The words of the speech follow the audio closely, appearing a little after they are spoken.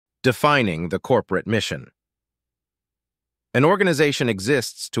Defining the corporate mission. An organization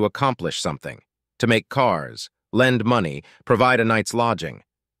exists to accomplish something, to make cars, lend money, provide a night's lodging.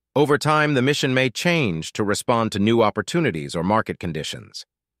 Over time, the mission may change to respond to new opportunities or market conditions.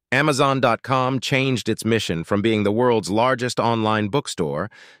 Amazon.com changed its mission from being the world's largest online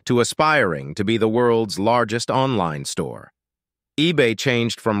bookstore to aspiring to be the world's largest online store. eBay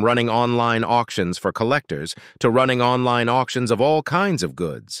changed from running online auctions for collectors to running online auctions of all kinds of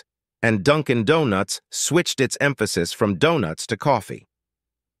goods. And Dunkin' Donuts switched its emphasis from donuts to coffee.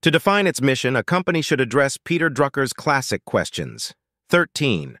 To define its mission, a company should address Peter Drucker's classic questions.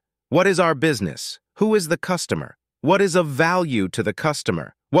 13. What is our business? Who is the customer? What is of value to the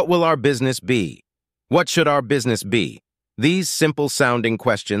customer? What will our business be? What should our business be? These simple-sounding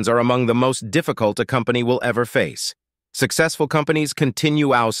questions are among the most difficult a company will ever face. Successful companies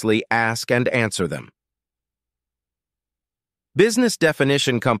continuously ask and answer them. Business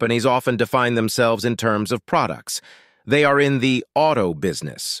definition companies often define themselves in terms of products. They are in the auto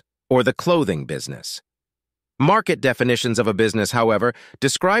business or the clothing business. Market definitions of a business, however,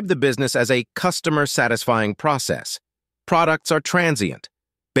 describe the business as a customer-satisfying process. Products are transient.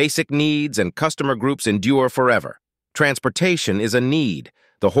 Basic needs and customer groups endure forever. Transportation is a need.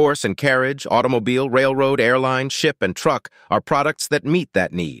 The horse and carriage, automobile, railroad, airline, ship, and truck are products that meet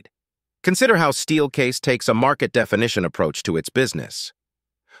that need. Consider how Steelcase takes a market definition approach to its business.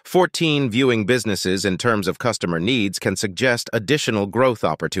 14. Viewing businesses in terms of customer needs can suggest additional growth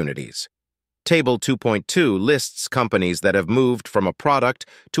opportunities. Table 2.2 lists companies that have moved from a product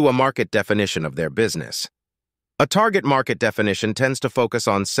to a market definition of their business. A target market definition tends to focus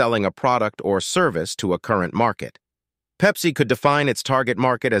on selling a product or service to a current market. Pepsi could define its target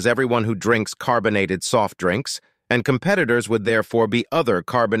market as everyone who drinks carbonated soft drinks, and competitors would therefore be other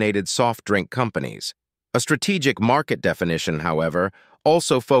carbonated soft drink companies. A strategic market definition, however,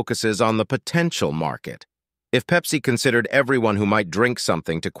 also focuses on the potential market. If Pepsi considered everyone who might drink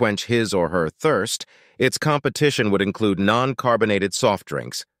something to quench his or her thirst, its competition would include non-carbonated soft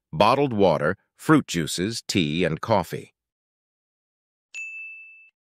drinks, bottled water, fruit juices, tea, and coffee.